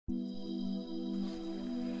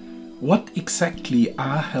What exactly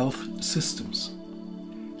are health systems?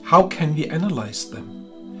 How can we analyze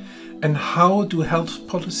them? And how do health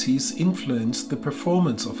policies influence the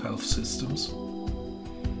performance of health systems?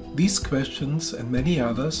 These questions and many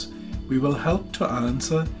others we will help to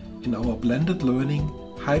answer in our blended learning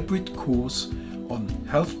hybrid course on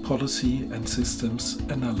health policy and systems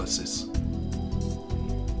analysis.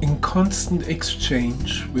 In constant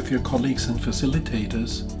exchange with your colleagues and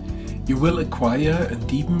facilitators, you will acquire and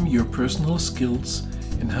deepen your personal skills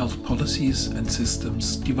in health policies and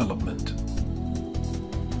systems development.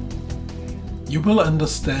 You will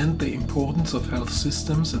understand the importance of health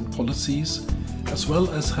systems and policies, as well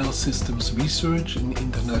as health systems research in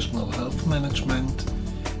international health management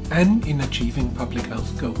and in achieving public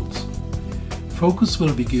health goals. Focus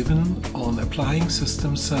will be given on applying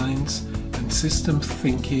system science and system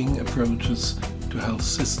thinking approaches to health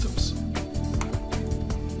systems.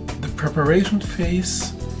 The preparation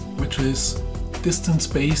phase, which is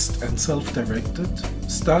distance-based and self-directed,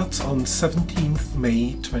 starts on 17th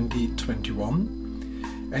May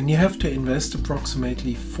 2021, and you have to invest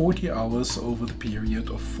approximately 40 hours over the period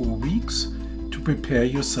of 4 weeks to prepare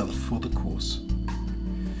yourself for the course.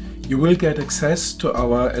 You will get access to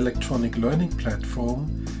our electronic learning platform,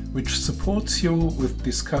 which supports you with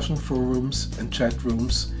discussion forums and chat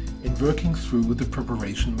rooms in working through the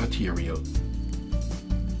preparation material.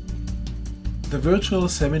 The virtual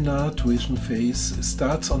seminar tuition phase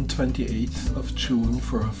starts on 28th of June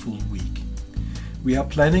for a full week. We are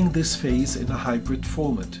planning this phase in a hybrid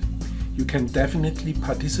format. You can definitely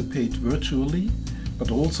participate virtually,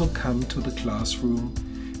 but also come to the classroom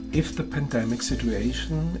if the pandemic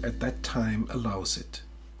situation at that time allows it.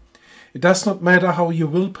 It does not matter how you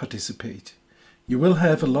will participate. You will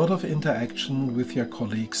have a lot of interaction with your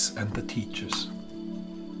colleagues and the teachers.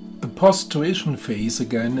 The post-tuition phase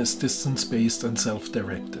again is distance-based and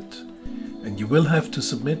self-directed, and you will have to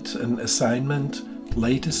submit an assignment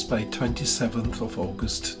latest by 27th of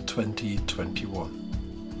August 2021.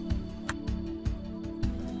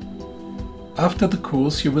 After the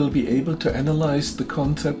course, you will be able to analyze the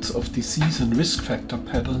concepts of disease and risk factor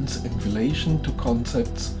patterns in relation to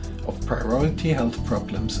concepts of priority health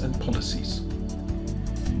problems and policies.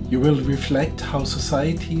 You will reflect how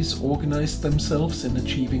societies organize themselves in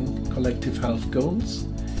achieving collective health goals,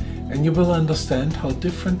 and you will understand how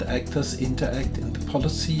different actors interact in the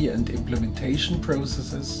policy and implementation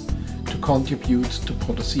processes to contribute to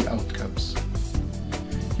policy outcomes.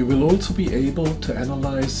 You will also be able to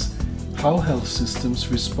analyze how health systems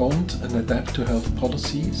respond and adapt to health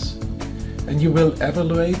policies, and you will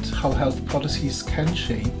evaluate how health policies can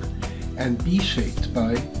shape and be shaped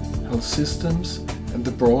by health systems and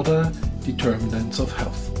the broader determinants of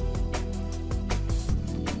health.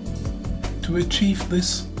 To achieve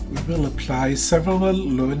this, we will apply several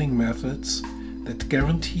learning methods that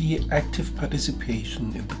guarantee active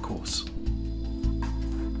participation in the course.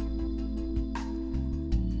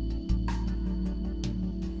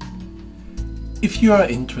 If you are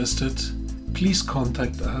interested, please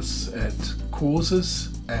contact us at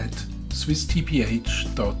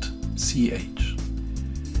courses@swisstph.ch.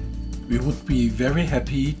 We would be very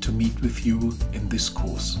happy to meet with you in this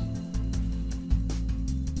course.